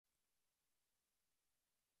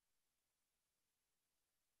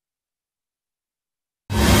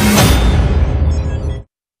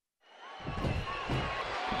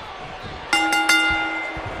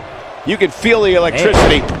You can feel the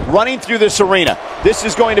electricity running through this arena. This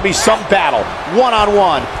is going to be some battle.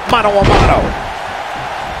 One-on-one, mano-a-mano.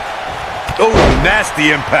 Oh, nasty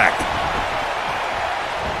impact.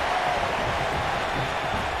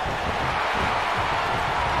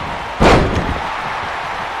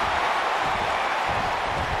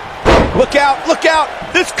 Look out, look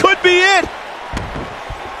out. This could be it.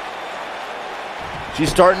 She's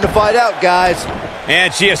starting to fight out, guys.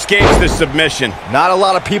 And she escapes the submission. Not a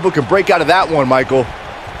lot of people can break out of that one, Michael.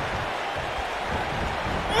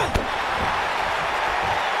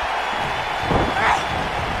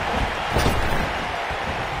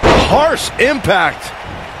 Harsh impact.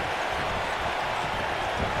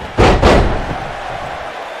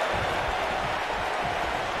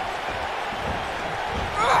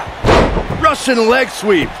 Russian leg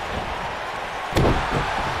sweep.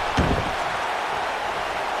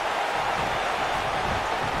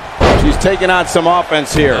 She's taking on some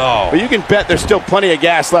offense here. But you can bet there's still plenty of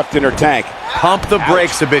gas left in her tank. Pump the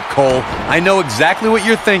brakes a bit, Cole. I know exactly what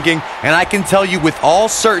you're thinking, and I can tell you with all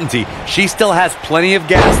certainty, she still has plenty of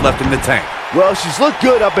gas left in the tank. Well, she's looked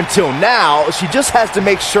good up until now. She just has to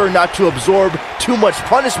make sure not to absorb too much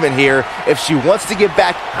punishment here if she wants to get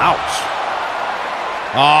back. Ouch.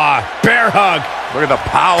 Bear hug. Look at the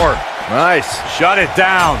power. Nice. Shut it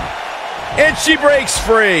down. And she breaks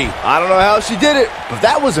free. I don't know how she did it, but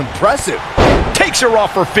that was impressive. Takes her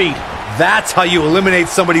off her feet. That's how you eliminate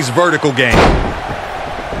somebody's vertical game.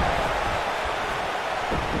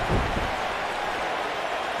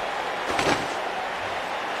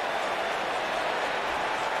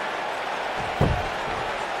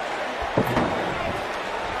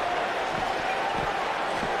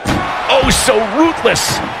 Oh, so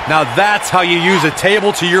ruthless. Now that's how you use a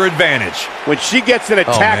table to your advantage. When she gets in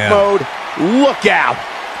attack mode, look out.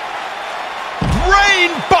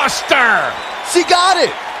 Brain buster. She got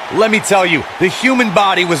it. Let me tell you, the human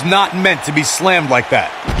body was not meant to be slammed like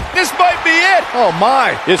that. This might be it. Oh,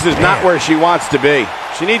 my. This is not where she wants to be.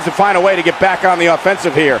 She needs to find a way to get back on the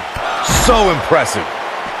offensive here. So impressive.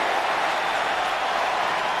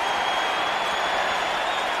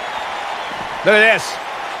 Look at this.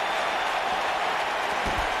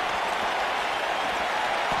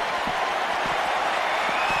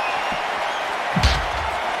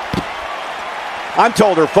 I'm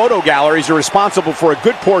told her photo galleries are responsible for a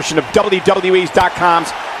good portion of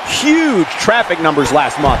WWE2K19's huge traffic numbers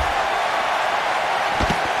last month.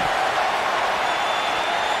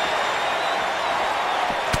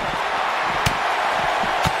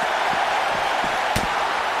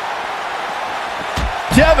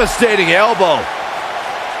 Devastating elbow.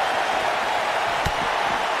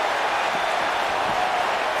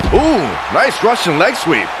 Ooh, nice Russian leg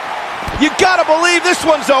sweep. You gotta believe this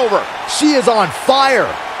one's over. She is on fire.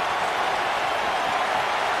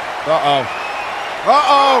 Uh-oh.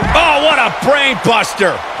 Uh-oh. Oh, what a brain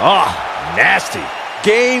buster. Oh, nasty.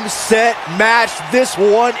 Game, set, match. This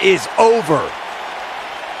one is over.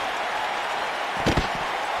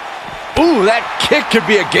 Ooh, that kick could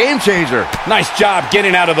be a game changer. Nice job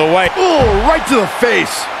getting out of the way. Ooh, right to the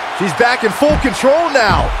face. She's back in full control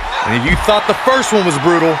now. And if you thought the first one was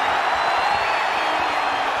brutal,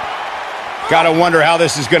 gotta wonder how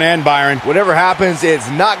this is gonna end, Byron. Whatever happens, it's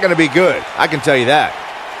not gonna be good. I can tell you that.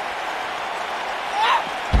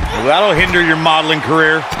 well, that'll hinder your modeling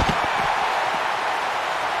career.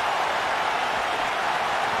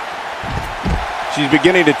 She's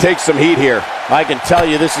beginning to take some heat here. I can tell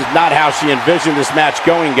you this is not how she envisioned this match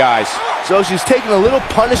going, guys. So she's taking a little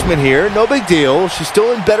punishment here. No big deal. She's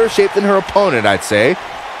still in better shape than her opponent, I'd say.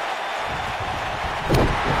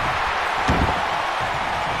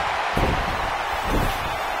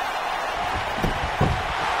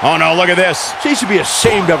 Oh, no, look at this. She should be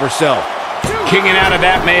ashamed of herself. Kicking out of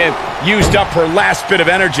that may have used up her last bit of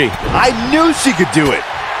energy. I knew she could do it.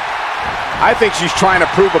 I think she's trying to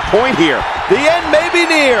prove a point here. The end may be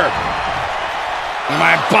near.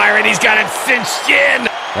 My Byron, he's got it cinched in.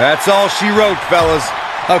 That's all she wrote, fellas.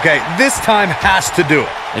 Okay, this time has to do it.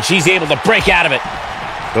 And she's able to break out of it.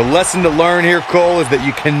 The lesson to learn here, Cole, is that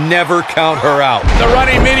you can never count her out. The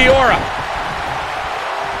running Meteora.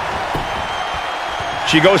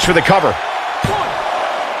 She goes for the cover.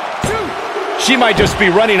 1, 2. She might just be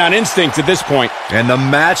running on instinct at this point. And the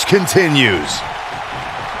match continues.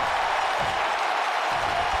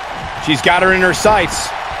 She's got her in her sights.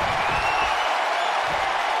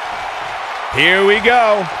 Here we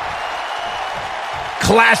go.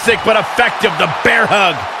 Classic but effective, the bear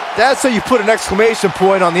hug. That's how you put an exclamation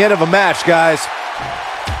point on the end of a match, guys.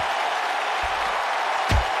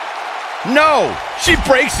 No, she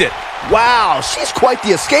breaks it. Wow, she's quite the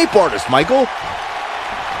escape artist, Michael.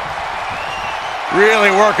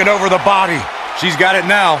 Really working over the body. She's got it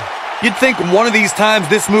now. You'd think one of these times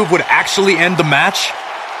this move would actually end the match.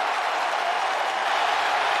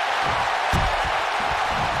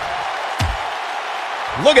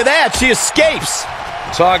 Look at that, she escapes.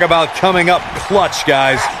 Talk about coming up clutch,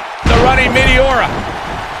 guys. The running Meteora.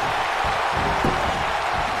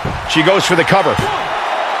 She goes for the cover.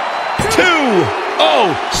 2.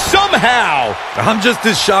 Oh, somehow. I'm just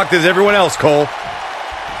as shocked as everyone else, Cole.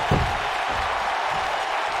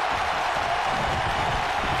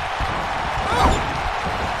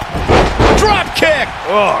 Drop kick.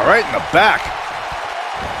 Oh, right in the back.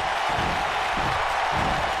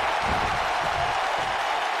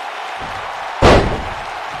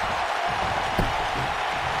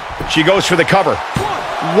 She goes for the cover.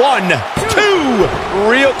 1, 2.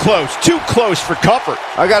 Real close. Too close for comfort.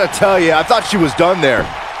 I gotta tell you, I thought she was done there.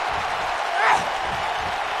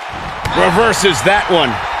 Reverses that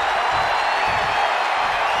one.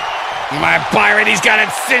 My Byron, he's got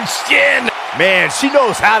it cinched in. Man, she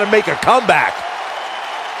knows how to make a comeback.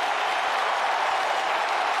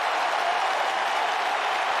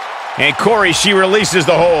 And Corey, she releases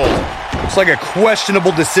the hold. Looks like a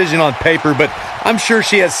questionable decision on paper, but I'm sure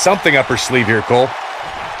she has something up her sleeve here, Cole.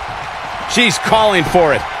 She's calling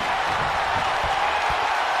for it.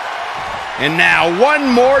 And now one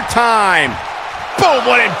more time. Boom,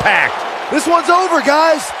 what impact. This one's over,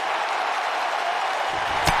 guys.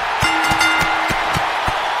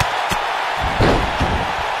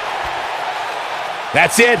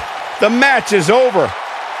 That's it. The match is over.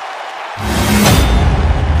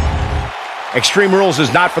 Extreme Rules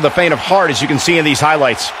is not for the faint of heart, as you can see in these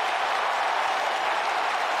highlights.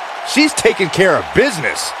 She's taking care of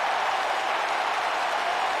business.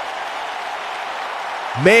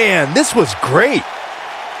 Man, this was great.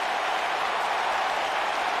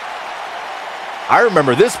 I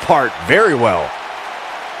remember this part very well.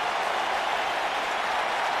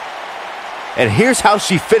 And here's how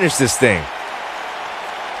she finished this thing.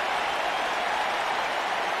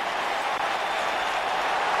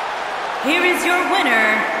 Here is your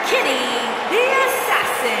winner, Kitty the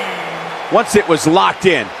Assassin. Once it was locked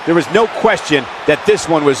in, there was no question that this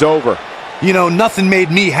one was over. You know, nothing made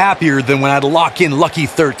me happier than when I'd lock in Lucky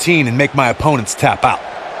 13 and make my opponents tap out.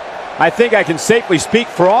 I think I can safely speak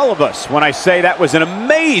for all of us when I say that was an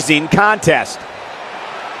amazing contest.